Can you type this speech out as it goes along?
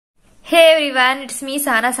Hey everyone, it's me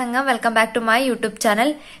Sana Sangam. Welcome back to my YouTube channel.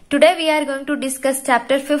 Today we are going to discuss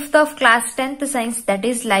chapter 5th of class 10th science, that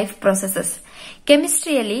is life processes.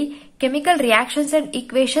 Chemistryಯಲ್ಲಿ chemical reactions and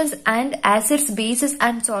equations and acids, bases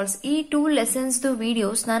and salts ಈ 2 lessons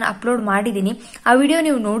videos ನಾನು upload ಮಾಡಿದೀನಿ. ಆ video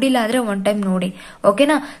ನೀವು ನೋಡಿಲ್ಲ ಆದ್ರೆ one time ನೋಡಿ,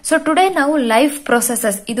 ಓಕೆನಾ? So today ನಾವು ಲೈಫ್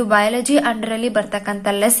ಪ್ರೊಸೆಸಸ್, ಇದು ಬಯಾಲಜಿ ಅಂಡರ್ ಅಲ್ಲಿ ಬರ್ತಕ್ಕಂತ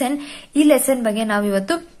ಲೆಸನ್. ಈ ಲೆಸನ್ ಬಗ್ಗೆ ನಾವು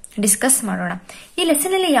ಇವತ್ತು ಡಿಸ್ಕಸ್ ಮಾಡೋಣ. ಈ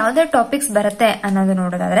ಲೆಸನ್ ಅಲ್ಲಿ ಯಾವ್ದೇ ಟಾಪಿಕ್ಸ್ ಬರುತ್ತೆ ಅನ್ನೋದು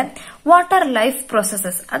ನೋಡೋದಾದ್ರೆ, ವಾಟ್ ಆರ್ ಲೈಫ್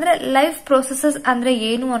ಪ್ರೊಸೆಸಸ್ ಅಂದ್ರೆ ಲೈಫ್ ಪ್ರೊಸೆಸಸ್ ಅಂದ್ರೆ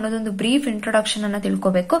ಏನು ಅನ್ನೋದೊಂದು ಬ್ರೀಫ್ ಇಂಟ್ರೊಡಕ್ಷನ್ ಅನ್ನ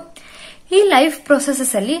ತಿಳ್ಕೋಬೇಕು. ಈ ಲೈಫ್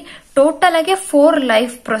ಪ್ರೊಸೆಸಸ್ ಅಲ್ಲಿ ಟೋಟಲ್ ಆಗಿ 4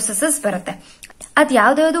 ಲೈಫ್ ಪ್ರೊಸೆಸಸ್ ಬರುತ್ತೆ. ಅದ್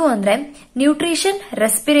ಯಾವ್ದಾವ್ದು ಅಂದ್ರೆ nutrition,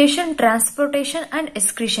 respiration, transportation and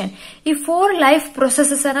excretion. ಈ 4 ಲೈಫ್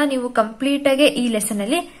ಪ್ರೊಸೆಸಸ್ ಅನ್ನ ನೀವು ಕಂಪ್ಲೀಟ್ ಆಗಿ ಈ ಲೆಸನ್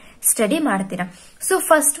ಅಲ್ಲಿ ಸ್ಟಡಿ ಮಾಡ್ತೀರಾ. So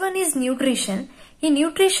first one is nutrition. ಈ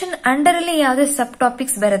ನ್ಯೂಟ್ರಿಷನ್ ಅಂಡರ್ ಅಲ್ಲಿ ಯಾವ್ದೇ ಸಬ್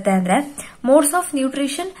ಟಾಪಿಕ್ಸ್ ಬರುತ್ತೆ ಅಂದ್ರೆ modes of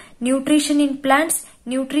nutrition, nutrition in plants,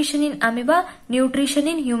 nutrition in ಅಮಿಬಾ, nutrition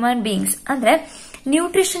in human beings. ಅಂದ್ರೆ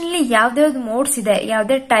ನ್ಯೂಟ್ರಿಷನ್ ಅಲ್ಲಿ ಯಾವ್ದಾವ್ದು ಮೋಡ್ಸ್ ಇದೆ,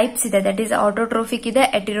 ಯಾವ್ದೇ ಟೈಪ್ಸ್ ಇದೆ, ದಟ್ ಈಸ್ ಆಟೋಟ್ರೋಫಿಕ್ ಇದೆ,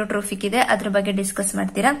 ಎಟಿರೋಟ್ರೋಫಿಕ್ ಇದೆ, ಅದ್ರ ಬಗ್ಗೆ ಡಿಸ್ಕಸ್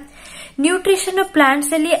ಮಾಡ್ತೀರಾ. ನ್ಯೂಟ್ರಿಷನ್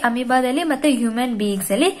ಪ್ಲಾಂಟ್ಸ್ ಅಲ್ಲಿ, ಅಮಿಬಾದಲ್ಲಿ ಮತ್ತೆ ಹ್ಯೂಮನ್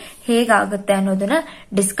ಬೀಯಿಂಗ್ಸ್ ಅಲ್ಲಿ ಹೇಗಾಗುತ್ತೆ ಅನ್ನೋದನ್ನ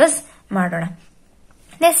ಡಿಸ್ಕಸ್ ಮಾಡೋಣ.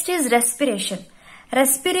 Next is respiration.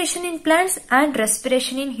 Respiration in plants and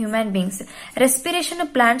respiration in human beings. Respiration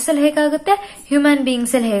plants ಅಲ್ಲಿ ಹೇಗಾಗುತ್ತೆ, ಹ್ಯೂಮನ್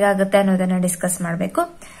ಬೀಯಿಂಗ್ಸ್ ಅಲ್ಲಿ ಹೇಗಾಗುತ್ತೆ ಅನ್ನೋದನ್ನ ಡಿಸ್ಕಸ್ ಮಾಡಬೇಕು.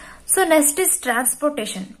 So next is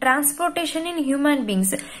transportation. Transportation in human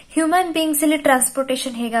beings. Human beings ಅಲ್ಲಿ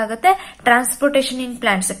ಟ್ರಾನ್ಸ್ಪೋರ್ಟೇಷನ್ ಹೇಗಾಗುತ್ತೆ, ಟ್ರಾನ್ಸ್ಪೋರ್ಟೇಷನ್ ಇನ್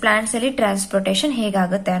ಪ್ಲಾಂಟ್ಸ್, ಪ್ಲಾಂಟ್ಸ್ ಅಲ್ಲಿ ಟ್ರಾನ್ಸ್ಪೋರ್ಟೇಷನ್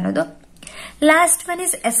ಹೇಗಾಗುತ್ತೆ ಅನ್ನೋದು. Last one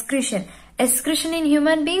is excretion. Excretion in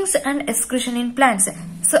human beings and excretion in plants.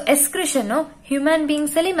 So excretion human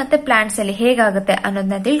beings ಅಲ್ಲಿ ಮತ್ತೆ plants ಅಲ್ಲಿ ಹೇಗಾಗುತ್ತೆ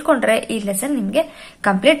ಅನ್ನೋದನ್ನ ತಿಳ್ಕೊಂಡ್ರೆ ಈ ಲೆಸನ್ ನಿಮ್ಗೆ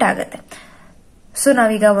ಕಂಪ್ಲೀಟ್ ಆಗುತ್ತೆ. ಸೊ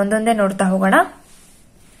ನಾವೀಗ ಒಂದೊಂದೇ ನೋಡ್ತಾ ಹೋಗೋಣ.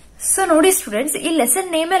 ಸೊ ನೋಡಿ ಸ್ಟೂಡೆಂಟ್ಸ್, ಈ ಲೆಸನ್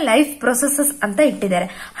ನೇಮ್ ಲೈಫ್ ಪ್ರೊಸೆಸಸ್ ಅಂತ ಇಟ್ಟಿದ್ದಾರೆ.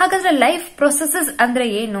 ಹಾಗಾದ್ರೆ ಲೈಫ್ ಪ್ರೊಸೆಸಸ್ ಅಂದ್ರೆ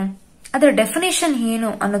ಏನು, ಅದರ ಡೆಫಿನೇಷನ್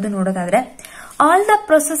ಏನು ಅನ್ನೋದು ನೋಡೋದಾದ್ರೆ, all the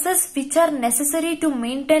processes which are necessary to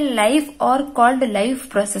maintain life are called life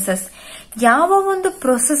processes. ಯಾವ ಒಂದು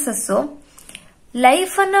ಪ್ರೊಸೆಸಸ್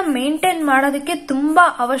ಲೈಫ್ ಅನ್ನ ಮೇಂಟೈನ್ ಮಾಡೋದಕ್ಕೆ ತುಂಬಾ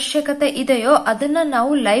ಅವಶ್ಯಕತೆ ಇದೆಯೋ ಅದನ್ನ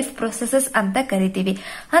ನಾವು ಲೈಫ್ ಪ್ರೊಸೆಸಸ್ ಅಂತ ಕರಿತೀವಿ.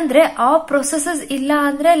 ಅಂದ್ರೆ ಆ ಪ್ರೊಸೆಸಸ್ ಇಲ್ಲ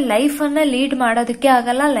ಅಂದ್ರೆ ಲೈಫ್ ಅನ್ನ ಲೀಡ್ ಮಾಡೋದಕ್ಕೆ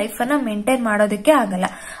ಆಗಲ್ಲ, ಲೈಫ್ ಅನ್ನ ಮೇಂಟೈನ್ ಮಾಡೋದಕ್ಕೆ ಆಗಲ್ಲ.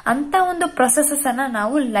 ಅಂತ ಒಂದು ಪ್ರೊಸೆಸಸ್ ಅನ್ನ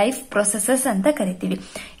ನಾವು ಲೈಫ್ ಪ್ರೊಸೆಸಸ್ ಅಂತ ಕರಿತೀವಿ.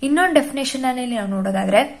 ಇನ್ನೊಂದು ಡೆಫಿನೇಷನ್ ಅಲ್ಲಿ ನಾವು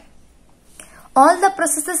ನೋಡೋದಾದ್ರೆ, all the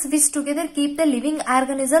processes which together keep the living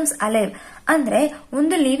organisms alive. ಅಂದ್ರೆ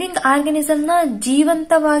ಒಂದು ಲಿವಿಂಗ್ ಆರ್ಗನಿಸಮ್ ನ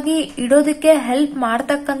ಜೀವಂತವಾಗಿ ಇಡೋದಕ್ಕೆ ಹೆಲ್ಪ್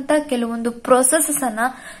ಮಾಡತಕ್ಕಂತ ಕೆಲವೊಂದು ಪ್ರೊಸೆಸಸ್ ಅನ್ನ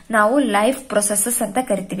ನಾವು ಲೈಫ್ ಪ್ರೊಸೆಸಸ್ ಅಂತ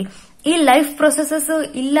ಕರಿತೀವಿ. ಈ ಲೈಫ್ ಪ್ರೊಸೆಸಸ್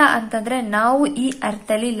ಇಲ್ಲ ಅಂತಂದ್ರೆ ನಾವು ಈ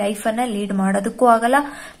ಅರ್ಥದಲ್ಲಿ ಲೈಫ್ ಅನ್ನ ಲೀಡ್ ಮಾಡೋದಕ್ಕೂ ಆಗಲ್ಲ,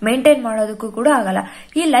 ಮೇಂಟೈನ್ ಮಾಡೋದಕ್ಕೂ ಕೂಡ ಆಗಲ್ಲ.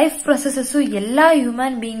 ಈ ಲೈಫ್ ಪ್ರೊಸೆಸಸ್ ಎಲ್ಲಾ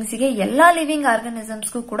ಹ್ಯೂಮನ್ ಬೀಯಿಂಗ್ಸ್ ಗೆ, ಎಲ್ಲಾ ಲಿವಿಂಗ್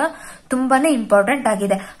ಆರ್ಗನಿಸಮ್ಸ್ಗೂ ಕೂಡ ತುಂಬಾನೇ ಇಂಪಾರ್ಟೆಂಟ್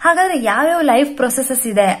ಆಗಿದೆ. ಹಾಗಾದ್ರೆ ಯಾವ್ಯಾವ ಲೈಫ್ ಪ್ರೊಸೆಸಸ್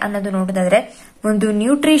ಇದೆ ಅನ್ನೋದು ನೋಡೋದಾದ್ರೆ, ಒಂದು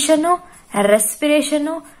ನ್ಯೂಟ್ರಿಷನ್,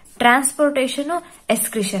 ರೆಸ್ಪಿರೇಷನ್, ಟ್ರಾನ್ಸ್ಪೋರ್ಟೇಷನ್,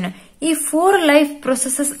 ಎಕ್ಸ್ಕ್ರೀಷನ್. ಈ 4 life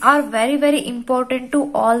processes are very very important to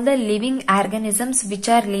all the living organisms which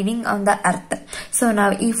are living on the earth. So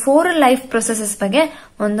ನಾವು ಈ 4 ಲೈಫ್ ಪ್ರೊಸೆಸಸ್ ಬಗ್ಗೆ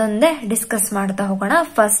ಒಂದೊಂದೇ ಡಿಸ್ಕಸ್ ಮಾಡ್ತಾ ಹೋಗೋಣ.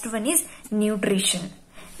 First one is nutrition.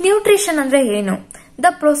 Nutrition ಅಂದ್ರೆ ಏನು? The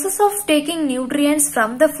process of taking nutrients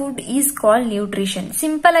from the food is called nutrition.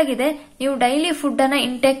 Simple ಆಗಿದೆ. ನೀವು ಡೈಲಿ ಫುಡ್ ಅನ್ನ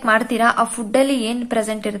ಇಂಟೇಕ್ ಮಾಡ್ತೀರಾ, ಆ ಫುಡ್ ಅಲ್ಲಿ ಏನ್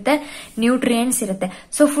ಪ್ರೆಸೆಂಟ್ ಇರುತ್ತೆ, ನ್ಯೂಟ್ರಿಯೆಂಟ್ಸ್ ಇರುತ್ತೆ.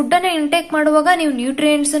 ಸೊ ಫುಡ್ ಅನ್ನ ಇಂಟೇಕ್ ಮಾಡುವಾಗ ನೀವು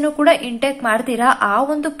ನ್ಯೂಟ್ರಿಯೆಂಟ್ಸ್ ಅನ್ನು ಕೂಡ ಇಂಟೇಕ್ ಮಾಡ್ತೀರಾ, ಆ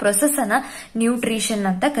ಒಂದು ಪ್ರೊಸೆಸ್ ಅನ್ನ ನ್ಯೂಟ್ರಿಷನ್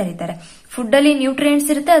ಅಂತ ಕರೀತಾರೆ. ಫುಡ್ ಅಲ್ಲಿ ನ್ಯೂಟ್ರಿಯೆಂಟ್ಸ್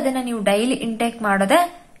ಇರುತ್ತೆ, ಅದನ್ನ ನೀವು ಡೈಲಿ ಇಂಟೇಕ್ ಮಾಡೋದೇ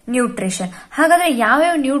ನ್ಯೂಟ್ರಿಷನ್. ಹಾಗಾದ್ರೆ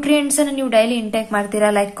ಯಾವ್ಯಾವ ನ್ಯೂಟ್ರಿಯೆಂಟ್ಸ್ ಅನ್ನ ನೀವು ಡೈಲಿ ಇಂಟೇಕ್ ಮಾಡ್ತೀರಾ?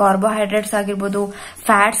 ಲೈಕ್ ಕಾರ್ಬೋಹೈಡ್ರೇಟ್ಸ್ ಆಗಿರ್ಬೋದು,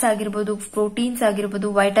 ಫ್ಯಾಟ್ಸ್ ಆಗಿರ್ಬೋದು, ಪ್ರೋಟೀನ್ಸ್ ಆಗಿರ್ಬೋದು,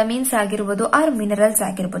 ವೈಟಮಿನ್ಸ್ ಆಗಿರ್ಬೋದು, ಆರ್ ಮಿನರಲ್ಸ್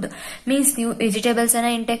ಆಗಿರ್ಬೋದು. ಮೀನ್ಸ್ ನೀವು ವೆಜಿಟೇಬಲ್ಸ್ ಅನ್ನ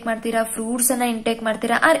ಇಂಟೇಕ್ ಮಾಡ್ತೀರಾ, ಫ್ರೂಟ್ಸ್ ಅನ್ನ ಇಂಟೇಕ್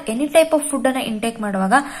ಮಾಡ್ತೀರಾ, R any type of food ಅನ್ನ ಇಂಟೇಕ್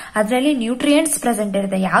ಮಾಡುವಾಗ ಅದರಲ್ಲಿ ನ್ಯೂಟ್ರಿಯೆಂಟ್ಸ್ ಪ್ರೆಸೆಂಟ್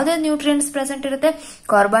ಇರುತ್ತೆ. ಯಾವ್ದಾವ್ದು ನ್ಯೂಟ್ರಿಯೆಂಟ್ಸ್ ಪ್ರೆಸೆಂಟ್ ಇರುತ್ತೆ?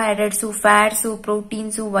 Carbohydrates, fats,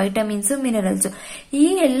 proteins, vitamins, minerals. ಈ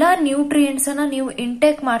ಎಲ್ಲಾ ನ್ಯೂಟ್ರಿಯೆಂಟ್ಸ್ ಅನ್ನ ನೀವು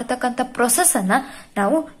ಇಂಟೇಕ್ ಮಾಡತಕ್ಕಂತ ಪ್ರೊಸೆಸ್ ಅನ್ನ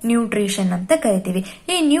ನಾವು ನ್ಯೂಟ್ರಿಷನ್ ಅಂತ ಕರಿತೀವಿ.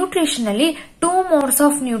 ಈ ನ್ಯೂಟ್ರಿಷನ್ ಅಲ್ಲಿ 2 ಮೋಡ್ಸ್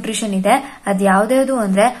ಆಫ್ ನ್ಯೂಟ್ರಿಷನ್ ಇದೆ. ಅದ್ ಯಾವ್ದಾವ್ದು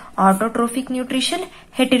ಅಂದ್ರೆ autotrophic nutrition,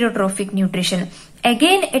 ಹೆಟಿರೋಟ್ರೋಫಿಕ್ nutrition.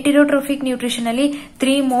 Again ಹೆಟಿರೋಟ್ರೋಫಿಕ್ nutrition ಅಲ್ಲಿ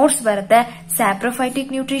 3 ಮೋಡ್ಸ್ ಬರುತ್ತೆ: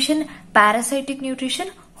 saprophytic nutrition, parasitic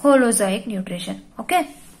nutrition, ಹೋಲೋಜಾಯಿಕ್ nutrition. Okay.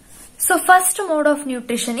 So first mode of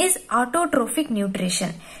nutrition is autotrophic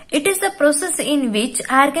nutrition. It is the process in which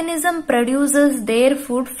organism produces their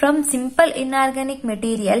food from simple inorganic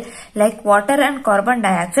material like water and carbon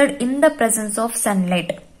dioxide in the presence of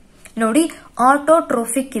sunlight. ನೋಡಿ,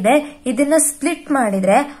 autotrophic ಇದೆ. ಇದನ್ನ split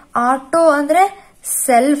ಮಾಡಿದ್ರೆ auto ಅಂದ್ರೆ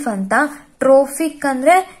self ಅಂತ, trophic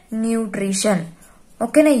ಅಂದ್ರೆ nutrition.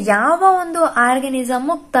 ಓಕೆನಾ? ಯಾವ ಒಂದು ಆರ್ಗನಿಸಮ್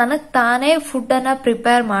ತನಗ್ ತಾನೇ ಫುಡ್ ಅನ್ನ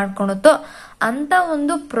ಪ್ರಿಪೇರ್ ಮಾಡ್ಕೊಳುತ್ತೋ ಅಂತ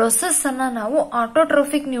ಒಂದು ಪ್ರೊಸೆಸ್ ಅನ್ನ ನಾವು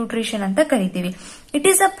ಆಟೋಟ್ರೋಫಿಕ್ ನ್ಯೂಟ್ರಿಷನ್ ಅಂತ ಕರಿತೀವಿ. It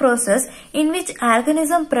is a process in which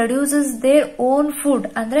organism produces their own food.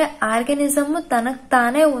 ಅಂದ್ರೆ ಆರ್ಗನಿಸಮ್ ತನಕ್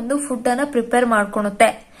ತಾನೇ ಒಂದು ಫುಡ್ ಅನ್ನ prepare ಮಾಡ್ಕೊಳುತ್ತೆ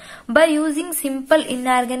by using simple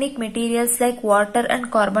inorganic materials like water and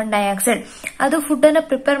carbon dioxide. ಅದು ಫುಡ್ ಅನ್ನ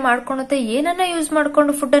ಪ್ರಿಪೇರ್ ಮಾಡ್ಕೊಳುತ್ತೆ. ಏನನ್ನ ಯೂಸ್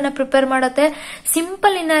ಮಾಡ್ಕೊಂಡು ಫುಡ್ ಅನ್ನ ಪ್ರಿಪೇರ್ ಮಾಡುತ್ತೆ?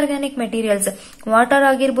 ಸಿಂಪಲ್ ಇನ್ಆರ್ಗ್ಯಾನಿಕ್ ಮೆಟೀರಿಯಲ್ಸ್, ವಾಟರ್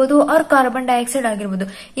ಆಗಿರ್ಬೋದು ಆರ್ ಕಾರ್ಬನ್ ಡೈಆಕ್ಸೈಡ್ ಆಗಿರ್ಬೋದು,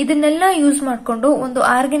 ಇದನ್ನೆಲ್ಲ ಯೂಸ್ ಮಾಡ್ಕೊಂಡು ಒಂದು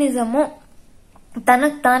ಆರ್ಗನಿಸಮ್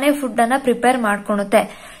ತನಕ್ ತಾನೇ ಫುಡ್ ಅನ್ನ prepare ಮಾಡ್ಕೊಳುತ್ತೆ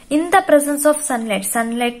in the presence of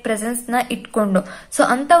sunlight presence ನ ಇಟ್ಕೊಂಡು. ಸೊ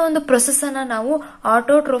ಅಂತ ಒಂದು ಪ್ರೊಸೆಸ್ ಅನ್ನ ನಾವು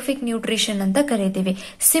ಆಟೋಟ್ರೋಫಿಕ್ ನ್ಯೂಟ್ರಿಷನ್ ಅಂತ ಕರಿತೀವಿ.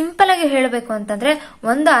 ಸಿಂಪಲ್ ಆಗಿ ಹೇಳಬೇಕು ಅಂತಂದ್ರೆ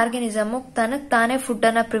ಒಂದು ಆರ್ಗನಿಸಮ್ ತನಕ್ ತಾನೇ ಫುಡ್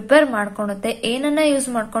ಅನ್ನ ಪ್ರಿಪೇರ್ ಮಾಡ್ಕೊಳುತ್ತೆ. ಏನನ್ನ ಯೂಸ್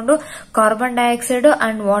ಮಾಡ್ಕೊಂಡು? ಕಾರ್ಬನ್ ಡೈಆಕ್ಸೈಡ್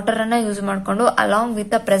ಅಂಡ್ ವಾಟರ್ ಅನ್ನ ಯೂಸ್ ಮಾಡ್ಕೊಂಡು along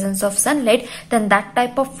with the presence of sunlight. Then that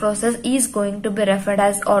type of process is going to B referred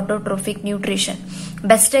as autotrophic nutrition.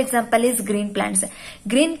 Best example is green plants.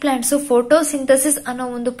 Green plants photosynthesis ಅನ್ನೋ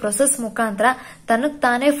ಒಂದು process ಮುಖಾಂತರ ತನಕ್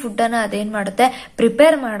ತಾನೇ food ಅನ್ನ ಅದೇನ್ ಮಾಡುತ್ತೆ?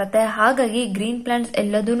 Prepare ಮಾಡುತ್ತೆ. ಹಾಗಾಗಿ ಗ್ರೀನ್ ಪ್ಲಾಂಟ್ಸ್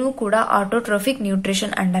ಎಲ್ಲದೂ ಕೂಡ ಆಟೋಟ್ರೋಫಿಕ್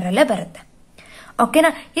ನ್ಯೂಟ್ರಿಷನ್ ಅಂಡರ್ ಅಲ್ಲೇ ಬರುತ್ತೆ.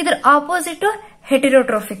 ಓಕೆನಾ? ಇದ್ರ ಆಪೋಸಿಟ್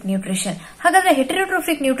ಹೆಟೆರೋಟ್ರೋಫಿಕ್ ನ್ಯೂಟ್ರಿಷನ್. ಹಾಗಾದ್ರೆ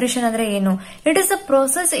ಹೆಟೆರೋಟ್ರೋಫಿಕ್ ನ್ಯೂಟ್ರಿಷನ್ ಅಂದ್ರೆ ಏನು? It is a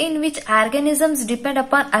process in which organisms depend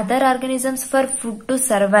upon other organisms for food to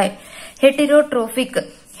survive. ಹೆಟೆರೋಟ್ರೋಫಿಕ್,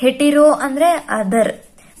 ಹೆಟಿರೋ ಅಂದ್ರೆ ಅದರ್,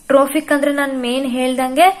 ಟ್ರೋಫಿಕ್ ಅಂದ್ರೆ ನಾನು ಮೇನ್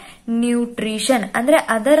ಹೇಳ್ದಂಗೆ ನ್ಯೂಟ್ರಿಷನ್ ಅಂದ್ರೆ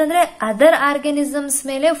ಅದರ್ ಆರ್ಗನಿಸಮ್ಸ್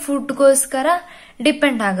ಮೇಲೆ ಫುಡ್ಗೋಸ್ಕರ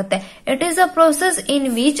ಡಿಪೆಂಡ್ ಆಗುತ್ತೆ. It is a process in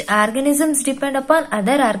which organisms depend upon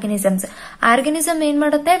other organisms. Organism ಏನ್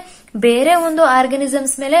ಮಾಡುತ್ತೆ? ಬೇರೆ ಒಂದು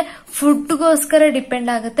ಆರ್ಗನಿಸಮ್ಸ್ ಮೇಲೆ ಫುಡ್ಗೋಸ್ಕರ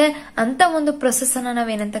ಡಿಪೆಂಡ್ ಆಗುತ್ತೆ. ಅಂತ ಒಂದು ಪ್ರೊಸೆಸ್ ಅನ್ನ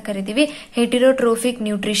ನಾವೇನಂತ ಕರಿತೀವಿ? ಹೆಟೆರೋಟ್ರೋಫಿಕ್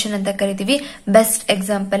ನ್ಯೂಟ್ರಿಷನ್ ಅಂತ ಕರಿತೀವಿ. Best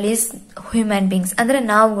example is human beings, ಅಂದ್ರೆ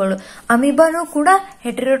ನಾವುಗಳು. ಅಮೀಬಾನು ಕೂಡ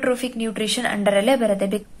ಹೆಟೆರೋಟ್ರೋಫಿಕ್ ನ್ಯೂಟ್ರಿಷನ್ ಅಂಡರ್ ಅಲ್ಲೇ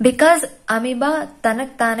ಬರುತ್ತೆ. ಬಿಕಾಸ್ ಅಮೀಬಾ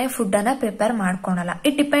ತನಕ್ ತಾನೇ ಫುಡ್ ಅನ್ನ prepare ಮಾಡ್ಕೊಳಲ್ಲ.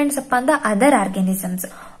 It depends upon the other organisms.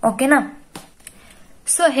 ಓಕೆನಾ?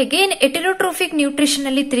 ಸೊ ಅಗೇನ್ ಹೆಟೆರೋಟ್ರೋಫಿಕ್ ನ್ಯೂಟ್ರಿಷನ್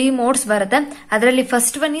ಅಲ್ಲಿ 3 ಮೋಡ್ಸ್ ಬರುತ್ತೆ. ಅದರಲ್ಲಿ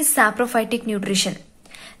first one is saprophytic nutrition.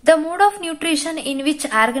 The mode of nutrition in which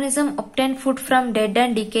organism obtain food from dead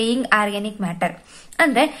and decaying organic matter.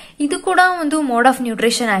 ಅಂದ್ರೆ ಇದು ಕೂಡ ಒಂದು mode of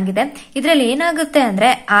nutrition ಆಗಿದೆ. ಇದರಲ್ಲಿ ಏನಾಗುತ್ತೆ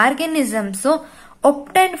ಅಂದ್ರೆ ಆರ್ಗನಿಸಮ್ಸ್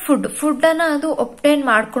ಒಬ್ಟೈನ್ ಫುಡ್ ಅನ್ನ ಅದು obtain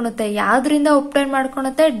ಮಾಡ್ಕೊಳುತ್ತೆ. ಯಾವ್ದ್ರಿಂದ obtain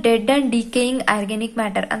ಮಾಡ್ಕೊಳುತ್ತೆ? Dead and decaying organic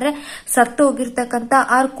matter. ಅಂದ್ರೆ ಸತ್ತು ಹೋಗಿರ್ತಕ್ಕಂಥ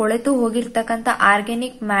ಆರ್ ಕೊಳೆತು ಹೋಗಿರ್ತಕ್ಕಂಥ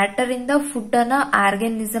ಆರ್ಗ್ಯಾನಿಕ್ ಮ್ಯಾಟರ್ ಇಂದ ಫುಡ್ ಅನ್ನ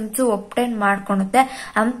ಆರ್ಗನಿಸಮ್ಸ್ ಒಬ್ಟೈನ್ ಮಾಡ್ಕೊಳುತ್ತೆ.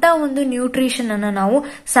 ಅಂತ ಒಂದು ನ್ಯೂಟ್ರಿಷನ್ ಅನ್ನ ನಾವು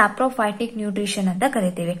ಸ್ಯಾಪ್ರೋಫೈಟಿಕ್ ನ್ಯೂಟ್ರಿಷನ್ ಅಂತ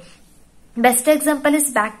ಕರಿತೀವಿ. Best example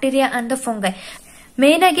is bacteria and the fungi.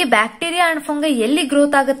 Main ಆಗಿ ಬ್ಯಾಕ್ಟೀರಿಯಾ ಅಂಡ್ ಫಂಗೈ ಎಲ್ಲಿ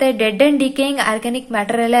ಗ್ರೋತ್ ಆಗುತ್ತೆ? Dead and decaying organic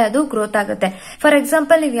matter ಅಲ್ಲೇ ಅದು ಗ್ರೋತ್ ಆಗುತ್ತೆ. ಫಾರ್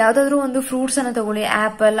ಎಕ್ಸಾಂಪಲ್, ನೀವು ಯಾವ್ದಾದ್ರು ಒಂದು ಫ್ರೂಟ್ಸ್ ಅನ್ನ ತಗೊಳ್ಳಿ,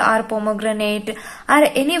 apple R ಪೊಮೊಗ್ರನೇಟ್ R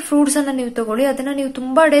any fruits ಅನ್ನ ನೀವು ತಗೊಳ್ಳಿ, ಅದನ್ನ ನೀವು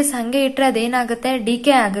ತುಂಬಾ ಡೇಸ್ ಹಂಗೆ ಇಟ್ರೆ ಅದೇನಾಗುತ್ತೆ?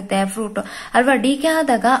 ಡಿಕೆ ಆಗುತ್ತೆ ಫ್ರೂಟ್ ಅಲ್ವಾ? ಡಿಕೆ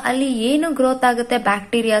ಆದಾಗ ಅಲ್ಲಿ ಏನು ಗ್ರೋತ್ ಆಗುತ್ತೆ?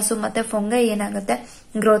 ಬ್ಯಾಕ್ಟೀರಿಯಾಸ್ ಮತ್ತೆ ಫಂಗೈ ಏನಾಗುತ್ತೆ?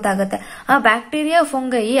 ಗ್ರೋತ್ ಆಗುತ್ತೆ. ಆ ಬ್ಯಾಕ್ಟೀರಿಯಾ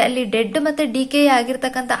ಫಂಗೈ ಅಲ್ಲಿ ಡೆಡ್ ಮತ್ತೆ ಡಿಕೆ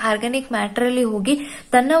ಆಗಿರ್ತಕ್ಕಂಥ ಆರ್ಗ್ಯಾನಿಕ್ ಮ್ಯಾಟರ್ ಅಲ್ಲಿ ಹೋಗಿ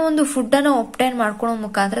ತನ್ನ ಒಂದು ಫುಡ್ ಅನ್ನ ಒಬ್ಟೈನ್ ಮಾಡ್ಕೊಳ್ಳೋ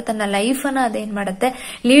ಮುಖಾಂತರ ತನ್ನ ಲೈಫ್ ಅನ್ನ ಅದೇನ್ ಮಾಡುತ್ತೆ?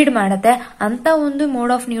 ಲೀಡ್ ಮಾಡುತ್ತೆ. ಅಂತ ಒಂದು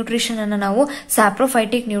ಮೋಡ್ ಆಫ್ ನ್ಯೂಟ್ರಿಷನ್ ಅನ್ನ ನಾವು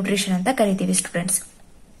ಸ್ಯಾಪ್ರೋಫೈಟಿಕ್ ನ್ಯೂಟ್ರಿಷನ್ ಅಂತ ಕರಿತೀವಿ ಸ್ಟೂಡೆಂಟ್ಸ್.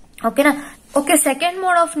 ಓಕೆನಾ? Okay, second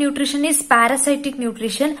mode of nutrition is parasitic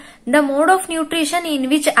nutrition. The mode of nutrition in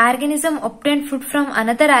which organism obtain food from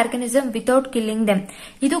another organism without killing them.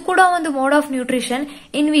 ಇದು ಕೂಡ ಒಂದು mode of nutrition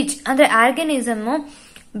in which ಅಂದ್ರೆ organism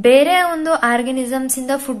ಬೇರೆ ಒಂದು organisms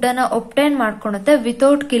ಇಂದ food ಅನ್ನ obtain ಮಾಡ್ಕೊಳುತ್ತೆ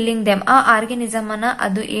without killing them. ಆ organism ಅನ್ನ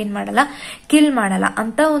ಅದು ಏನ್ ಮಾಡಲ್ಲ? ಕಿಲ್ ಮಾಡಲ್ಲ.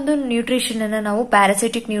 ಅಂತ ಒಂದು ನ್ಯೂಟ್ರಿಷನ್ ಅನ್ನ ನಾವು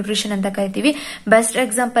ಪ್ಯಾರಾಸೈಟಿಕ್ ನ್ಯೂಟ್ರಿಷನ್ ಅಂತ ಕರಿತೀವಿ. Best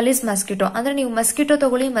example is mosquito. ಅಂದ್ರೆ ನೀವು ಮಸ್ಕಿಟೋ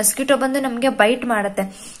ತಗೊಳ್ಳಿ, ಮಸ್ಕಿಟೋ ಬಂದು ನಮ್ಗೆ ಬೈಟ್ ಮಾಡುತ್ತೆ.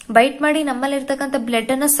 ಬೈಟ್ ಮಾಡಿ ನಮ್ಮಲ್ಲಿರ್ತಕ್ಕಂಥ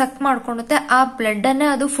ಬ್ಲಡ್ ಅನ್ನ ಸಕ್ ಮಾಡ್ಕೊಳುತ್ತೆ. ಆ ಬ್ಲಡ್ ಅನ್ನೇ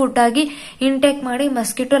ಅದು ಫುಡ್ ಆಗಿ ಇಂಟೇಕ್ ಮಾಡಿ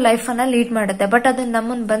ಮಸ್ಕಿಟೋ ಲೈಫ್ ಅನ್ನ ಲೀಡ್ ಮಾಡುತ್ತೆ. ಬಟ್ ಅದು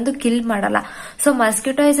ನಮ್ಮನ್ನ ಬಂದು ಕಿಲ್ ಮಾಡಲ್ಲ. So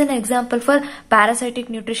mosquito is an example for parasitic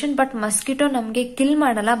nutrition. But mosquito ನಮ್ಗೆ ಕಿಲ್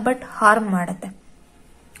ಮಾಡಲ್ಲ, ಬಟ್ ಹಾರ್ಮ್ ಮಾಡುತ್ತೆ.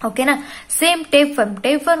 ಓಕೆನಾ? ಸೇಮ್ ಟೇಪ್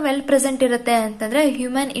ಫಾರ್ಮ್ ಎಲ್ಲಿ ಪ್ರೆಸೆಂಟ್ ಇರುತ್ತೆ ಅಂತಂದ್ರೆ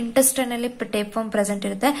ಹ್ಯೂಮನ್ ಇಂಟೆಸ್ಟೈನ್ ಅಲ್ಲಿ ಟೇಪ್ ಫಾರ್ಮ್ ಪ್ರೆಸೆಂಟ್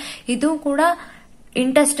ಇರುತ್ತೆ. ಇದು ಕೂಡ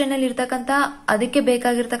ಇಂಟೆಸ್ಟೈನ್ ಅಲ್ಲಿ ಇರ್ತಕ್ಕಂಥ ಅದಕ್ಕೆ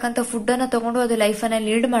ಬೇಕಾಗಿರ್ತಕ್ಕಂಥ ಫುಡ್ ಅನ್ನ ತಗೊಂಡು ಅದು ಲೈಫ್ ಅನ್ನ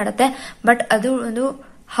ಲೀಡ್ ಮಾಡುತ್ತೆ. ಬಟ್ ಅದು ಒಂದು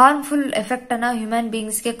ಹಾರ್ಮ್ಫುಲ್ ಎಫೆಕ್ಟ್ ಅನ್ನ ಹ್ಯೂಮನ್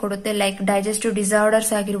ಬೀಯಿಂಗ್ಸ್ ಗೆ ಕೊಡುತ್ತೆ. ಲೈಕ್ ಡೈಜೆಸ್ಟಿವ್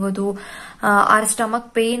ಡಿಸಾರ್ಡರ್ಸ್ ಆಗಿರ್ಬೋದು, ಆರ್ ಸ್ಟಮಕ್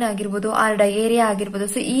ಪೇನ್ ಆಗಿರ್ಬೋದು, ಆರ್ ಡಯೇರಿಯಾ ಆಗಿರ್ಬೋದು.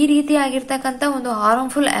 ಸೊ ಈ ರೀತಿ ಆಗಿರ್ತಕ್ಕಂಥ ಒಂದು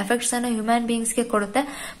ಹಾರ್ಮ್ಫುಲ್ ಎಫೆಕ್ಟ್ಸ್ ಅನ್ನು ಹ್ಯೂಮನ್ ಬೀಯಿಂಗ್ಸ್ ಗೆ ಕೊಡುತ್ತೆ.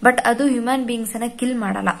 ಬಟ್ ಅದು ಹ್ಯೂಮನ್ ಬೀಯಿಂಗ್ಸ್ ಅನ್ನ ಕಿಲ್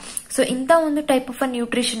ಮಾಡಲ್ಲ. ಸೊ ಇಂಥ ಒಂದು ಟೈಪ್ ಆಫ್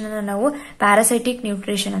ನ್ಯೂಟ್ರಿಷನ್ ಅನ್ನ ನಾವು ಪ್ಯಾರಾಸೈಟಿಕ್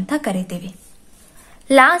ನ್ಯೂಟ್ರಿಷನ್ ಅಂತ ಕರಿತೀವಿ.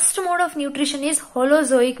 Last mode of nutrition is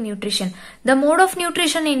holozoic nutrition. The mode of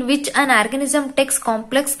nutrition in which an organism takes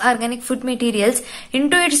complex organic food materials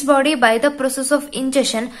into its body by the process of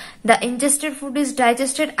ingestion. The ingested food is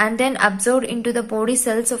digested and then absorbed into the body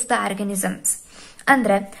cells of the organisms.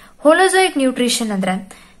 ಅಂದ್ರೆ holozoic nutrition ಅಂದ್ರೆ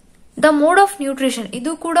the mode of nutrition,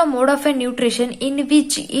 ಇದು ಕೂಡ mode of A nutrition in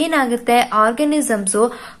which ಏನಾಗುತ್ತೆ, organisms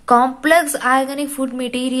complex organic food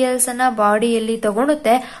materials ಅನ್ನ ಬಾಡಿಯಲ್ಲಿ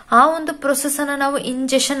ತಗೊಳುತ್ತೆ. ಆ ಒಂದು ಪ್ರೊಸೆಸ್ ಅನ್ನ ನಾವು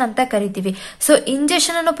ಇಂಜೆಕ್ಷನ್ ಅಂತ ಕರಿತೀವಿ. ಸೊ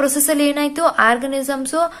ಇಂಜೆಕ್ಷನ್ ಅನ್ನೋ ಪ್ರೊಸೆಸ್ ಅಲ್ಲಿ ಏನಾಯ್ತು,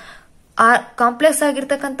 ಆರ್ಗನಿಸಮ್ಸ್ ಕಾಂಪ್ಲೆಕ್ಸ್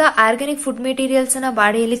ಆಗಿರ್ತಕ್ಕಂಥ ಆರ್ಗ್ಯಾನಿಕ್ ಫುಡ್ ಮೆಟೀರಿಯಲ್ಸ್ ಅನ್ನ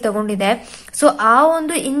ಬಾಡಿಯಲ್ಲಿ ತಗೊಂಡಿದೆ. ಸೊ ಆ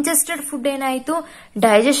ಒಂದು ಇಂಜೆಸ್ಟೆಡ್ ಫುಡ್ ಏನಾಯ್ತು,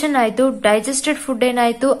 ಡೈಜೆಷನ್ ಆಯ್ತು. ಡೈಜೆಸ್ಟೆಡ್ ಫುಡ್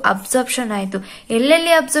ಏನಾಯ್ತು, ಅಬ್ಸಾರ್ಪ್ಷನ್ ಆಯ್ತು.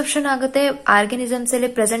 ಎಲ್ಲೆಲ್ಲಿ ಅಬ್ಸಾರ್ಪ್ಷನ್ ಆಗುತ್ತೆ, ಆರ್ಗನಿಸಮ್ಸ್ ಅಲ್ಲಿ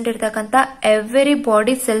ಪ್ರೆಸೆಂಟ್ ಇರ್ತಕ್ಕಂಥ ಎವ್ರಿ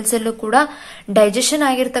ಬಾಡಿ ಸೆಲ್ಸ್ ಅಲ್ಲೂ ಕೂಡ ಡೈಜೆಷನ್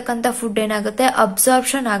ಆಗಿರ್ತಕ್ಕಂಥ ಫುಡ್ ಏನಾಗುತ್ತೆ,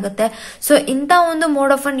 ಅಬ್ಸಾರ್ಪ್ಷನ್ ಆಗುತ್ತೆ. ಸೊ ಇಂಥ ಒಂದು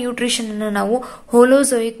ಮೋಡ್ ಆಫ್ ಅ ನ್ಯೂಟ್ರಿಷನ್ ಅನ್ನು ನಾವು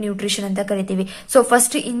ಹೋಲೋಜೋಯಿಕ್ ನ್ಯೂಟ್ರಿಷನ್ ಅಂತ ಕರಿತೀವಿ. ಸೊ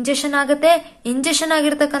ಫಸ್ಟ್ ಇಂಜೆಕ್ಷನ್ ಆಗುತ್ತೆ, ಇಂಜೆಕ್ಷನ್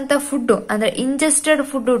ಆಗಿರ್ತಕ್ಕಂಥ ಫುಡ್ ಅಂದ್ರೆ ಇಂಜೆಸ್ಟೆಡ್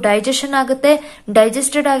ಫುಡ್ ಡೈಜೆಷನ್ ಆಗುತ್ತೆ,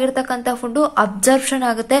 ಡೈಜೆಸ್ಟೆಡ್ ಆಗಿರ್ತಕ್ಕಂಥ ಫುಡ್ ಅಬ್ಸಾರ್ಪ್ಷನ್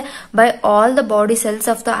ಆಗುತ್ತೆ by all the body cells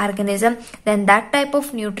of the organism. Then that type of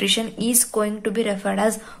nutrition is going to B referred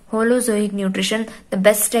as ಹೋಲೋಜೋಯಿಕ್ nutrition. The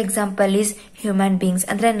best example is human beings,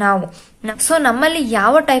 ಅಂದ್ರೆ ನಾವು. So ನಮ್ಮಲ್ಲಿ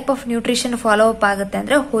ಯಾವ type of nutrition follow up ಆಗುತ್ತೆ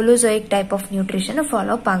ಅಂದ್ರೆ ಹೋಲೋಜೋಯಿಕ್ type of nutrition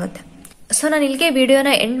follow up ಆಗುತ್ತೆ. So ನಾನು ಇಲ್ಲಿಗೆ ವಿಡಿಯೋನ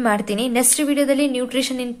ಎಂಡ್ ಮಾಡ್ತೀನಿ. ನೆಕ್ಸ್ಟ್ ವಿಡಿಯೋದಲ್ಲಿ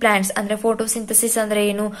ನ್ಯೂಟ್ರಿಷನ್ ಇನ್ ಪ್ಲಾಂಟ್ಸ್ ಅಂದ್ರೆ ಫೋಟೋಸಿಂಥಸಿಸ್ ಅಂದ್ರೆ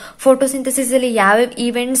ಏನು, ಫೋಟೋಸಿಂಥಸಿಸ್ ಅಲ್ಲಿ ಯಾವ್ಯಾವ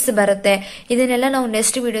ಇವೆಂಟ್ಸ್ ಬರುತ್ತೆ, ಇದನ್ನೆಲ್ಲ ನಾವು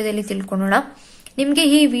ನೆಕ್ಸ್ಟ್ ವಿಡಿಯೋದಲ್ಲಿ ತಿಳ್ಕೊಳ್ಳೋಣ. ನಿಮ್ಗೆ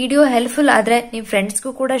ಈ ವಿಡಿಯೋ ಹೆಲ್ಪ್ಫುಲ್ ಆದ್ರೆ ನಿಮ್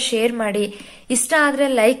ಫ್ರೆಂಡ್ಸ್ಗೂ ಕೂಡ ಶೇರ್ ಮಾಡಿ, ಇಷ್ಟ ಆದ್ರೆ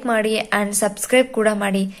ಲೈಕ್ ಮಾಡಿ ಅಂಡ್ ಸಬ್ಸ್ಕ್ರೈಬ್ ಕೂಡ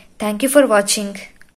ಮಾಡಿ. Thank you for watching.